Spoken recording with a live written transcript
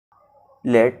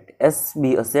Let S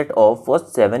be a set of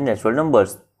first 7 natural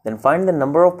numbers. Then find the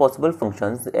number of possible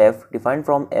functions f defined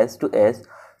from S to S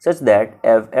such that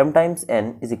fm times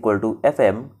n is equal to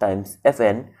fm times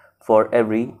fn for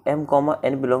every m comma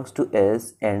n belongs to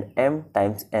S and m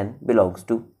times n belongs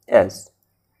to S.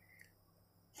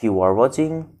 You are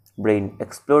watching Brain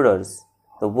Explorers,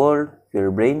 the world where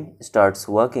brain starts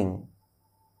working.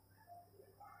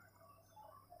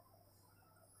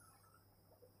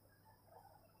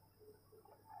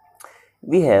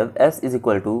 We have S is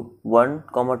equal to 1,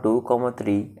 2,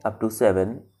 3 up to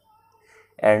 7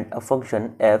 and a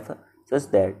function f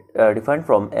such that defined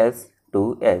from S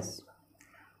to S.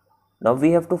 Now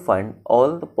we have to find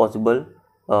all the possible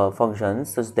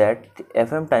functions such that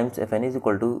fm times fn is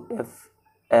equal to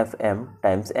fm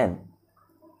times n.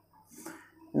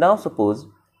 Now suppose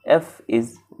f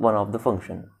is one of the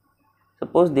function.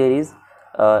 Suppose there is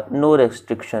no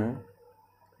restriction.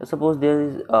 Suppose there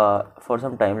is for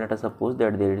some time, let us suppose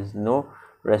that there is no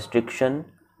restriction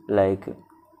like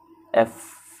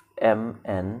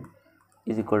fmn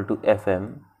is equal to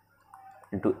fm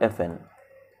into fn.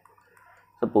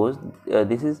 Suppose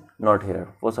this is not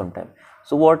here for some time.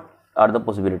 So what are the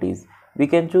possibilities? We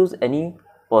can choose any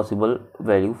possible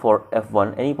value for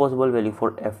f1, any possible value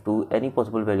for f2, any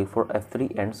possible value for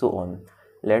f3 and so on.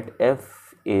 Let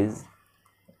f is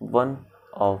one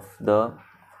of the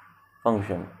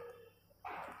function.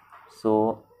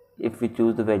 So if we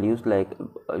choose the values like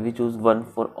we choose 1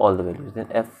 for all the values, then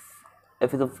f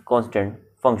is a constant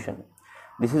function.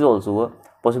 This is also a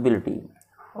possibility.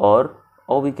 Or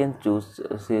we can choose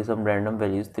say some random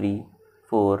values 3,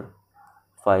 4,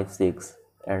 5, 6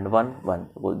 and 1, 1.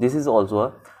 So this is also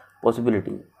a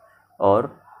possibility.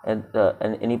 Or and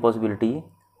any possibility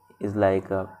is like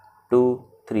 2,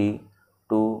 3,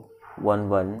 2, 1,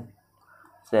 1,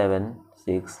 7,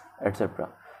 6, etc.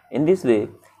 In this way,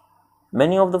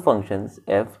 many of the functions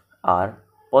f are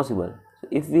possible. So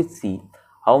if we see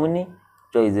how many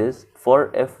choices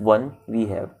for f1 we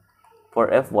have, for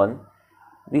f1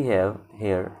 we have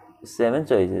here 7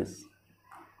 choices.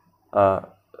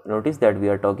 Notice that we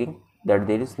are talking that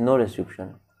there is no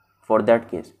restriction for that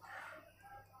case.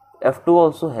 f2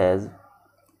 also has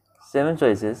 7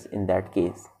 choices in that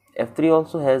case. f3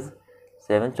 also has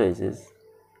 7 choices,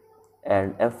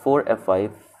 and f4,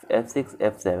 f5, f6,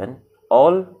 f7,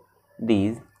 all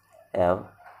these have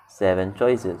 7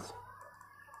 choices,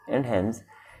 and hence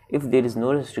if there is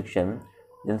no restriction,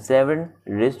 then 7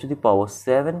 raised to the power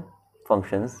 7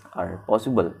 functions are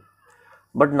possible.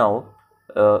 But now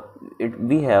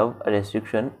we have a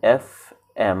restriction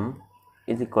fm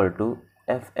is equal to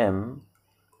fm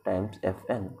times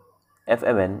fn,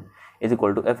 fmn is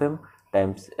equal to fm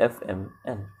times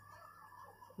fmn.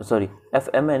 Sorry,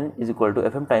 fmn is equal to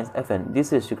fm times fn.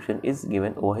 This restriction is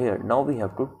given over here. Now we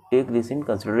have to take this in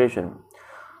consideration.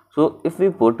 So if we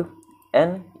put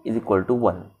n is equal to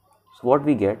 1, so what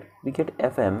we get? We get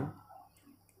fm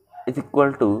is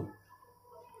equal to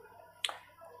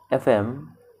fm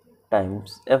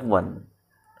times f1.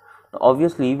 Now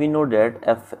obviously we know that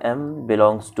fm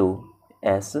belongs to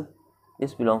s,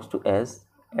 this belongs to s,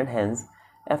 and hence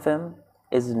fm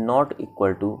is not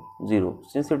equal to 0.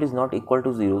 Since it is not equal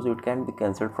to 0, so it can be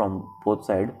cancelled from both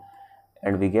sides,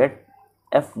 and we get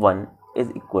f1 is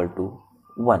equal to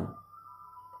 1.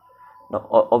 Now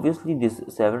obviously this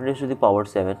 7 raised to the power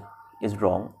 7 is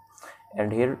wrong,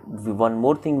 and here one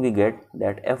more thing we get,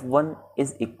 that f1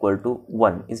 is equal to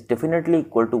 1, is definitely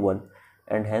equal to 1,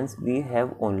 and hence we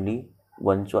have only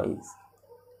one choice.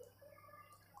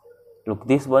 Look,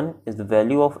 this one is the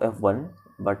value of f1,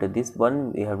 but this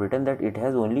one we have written that it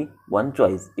has only one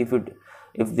choice. If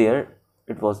there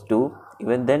it was 2,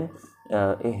 even then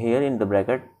here in the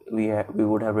bracket we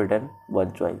would have written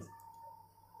one choice.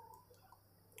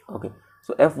 Okay,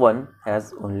 so f1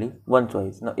 has only one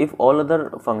choice. Now if all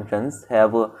other functions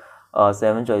have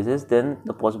 7 choices, then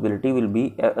the possibility will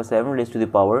be 7 raised to the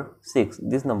power 6,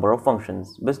 this number of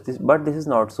functions. But this is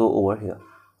not so over here.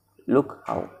 Look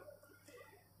how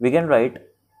we can write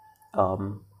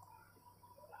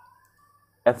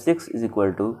f6 is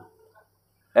equal to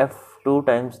f2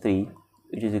 times 3,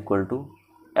 which is equal to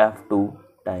f2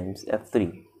 times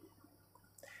f3,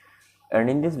 and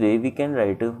in this way we can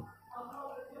write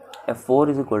f4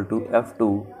 is equal to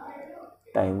f2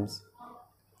 times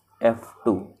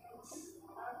f2.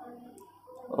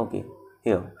 Okay,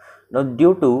 here now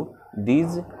due to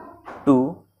these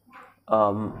two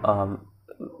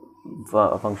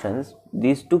functions,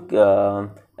 these two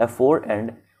f4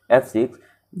 and f6,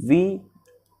 we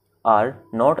are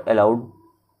not allowed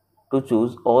to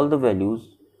choose all the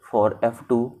values for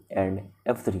f2 and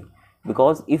f3,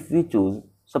 because if we choose,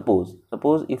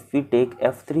 suppose if we take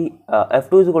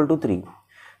f2 is equal to 3,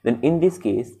 then in this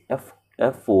case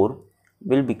f4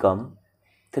 will become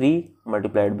 3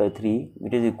 multiplied by 3,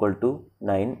 which is equal to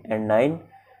 9, and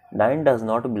 9 does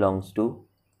not belong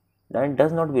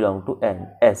to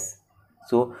s.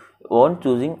 So on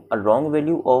choosing a wrong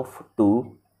value of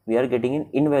 2, we are getting an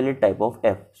invalid type of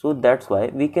f. So that's why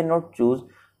we cannot choose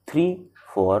 3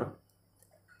 for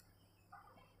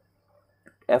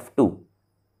f2.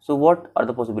 So what are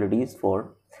the possibilities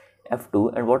for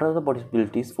f2 and what are the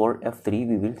possibilities for f3,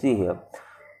 we will see here.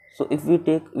 So if we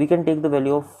can take the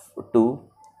value of f2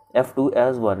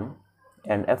 as 1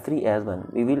 and f3 as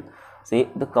 1. We will say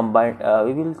the combined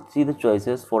we will see the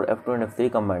choices for f2 and f3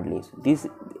 combinedly. So this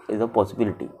is a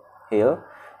possibility here.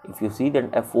 If you see, then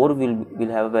f4 will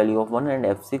have a value of 1 and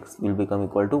f6 will become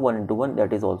equal to 1 into 1,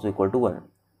 that is also equal to 1.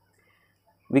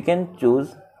 We can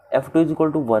choose f2 is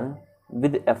equal to 1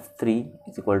 with f3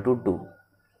 is equal to 2.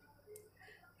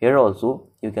 Here also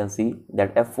you can see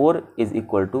that f4 is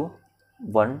equal to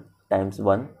 1 times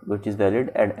 1, which is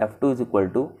valid, and f2 is equal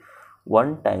to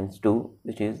 1 times 2,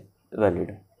 which is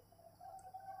valid.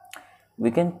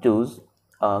 We can choose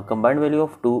a combined value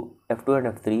of f2 and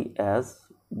f3 as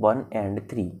 1 and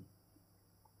 3.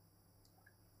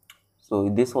 So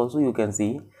this also you can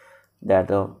see that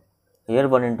here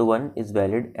 1 into 1 is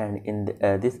valid, and in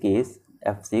this case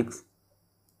f6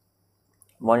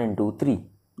 1 into 3,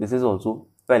 this is also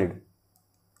valid.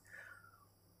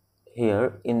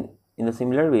 Here in the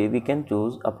similar way we can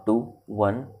choose up to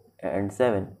 1 and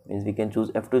 7, means we can choose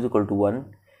f2 is equal to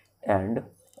 1 and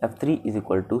f3 is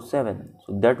equal to 7.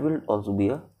 So that will also be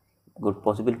a good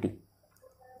possibility,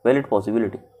 valid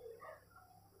possibility.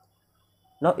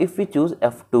 Now if we choose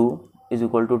f2 is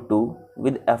equal to 2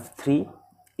 with f3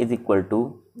 is equal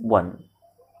to 1,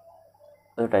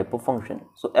 the type of function,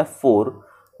 so f4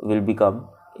 will become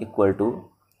equal to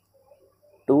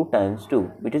 2 times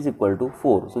 2, which is equal to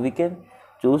 4. So we can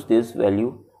choose this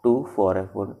value 2 for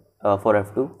f1 for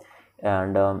f2,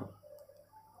 and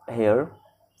here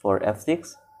for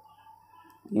f6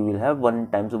 you will have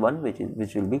 1 times 1,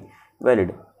 which will be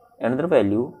valid. Another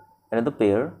value, another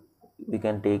pair, we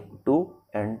can take 2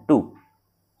 and 2.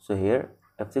 So here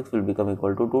f6 will become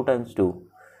equal to 2 times 2.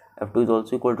 f2 is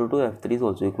also equal to 2, f3 is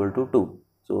also equal to 2.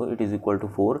 So it is equal to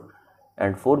 4,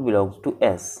 and 4 belongs to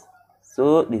s.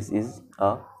 So this is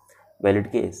a valid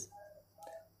case,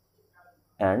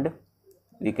 and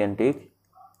we can take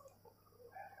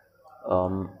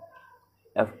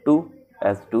f2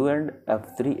 as 2 and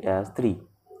f3 as 3.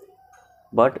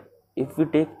 But if we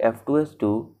take f2 as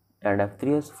 2 and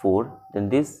f3 as 4, then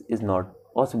this is not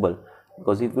possible,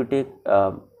 because if we take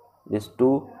this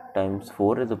 2 times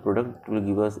 4 as a product, it will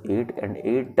give us 8, and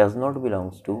 8 does not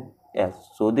belongs to s.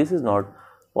 So this is not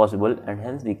possible, and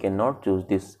hence we cannot choose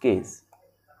this case.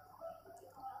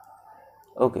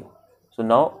 Okay, so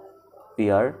now we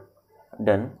are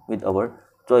done with our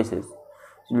choices.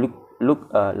 So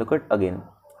look at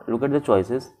the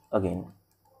choices again.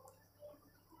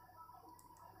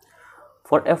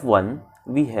 For f1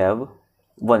 we have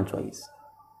one choice.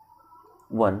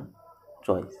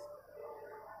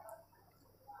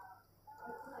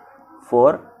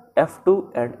 For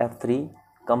f2 and f3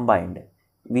 combined,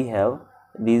 we have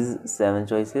these 7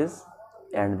 choices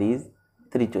and these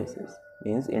 3 choices,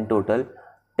 means in total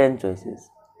 10 choices.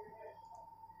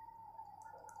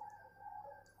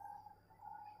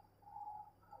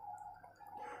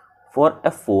 For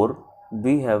f4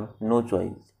 we have no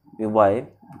choice. Why?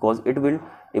 Because it will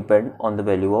depend on the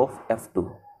value of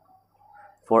f2.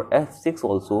 For f6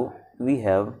 also we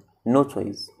have no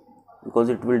choice, because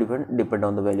it will depend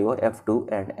on the value of f2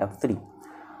 and f3.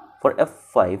 For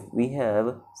f5 we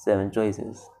have 7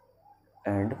 choices,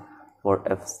 and for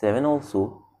f7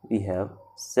 also we have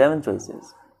 7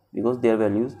 choices, because their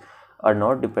values are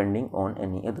not depending on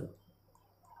any other.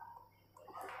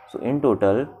 So in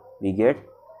total we get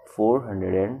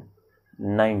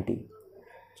 490.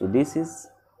 So this is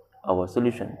our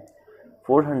solution.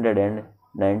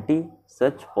 490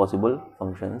 such possible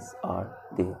functions are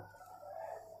there.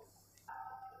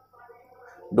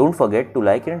 Don't forget to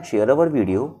like and share our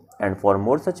video, and for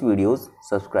more such videos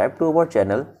subscribe to our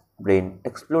channel Brain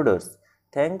Exploders.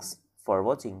 Thanks for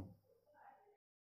watching.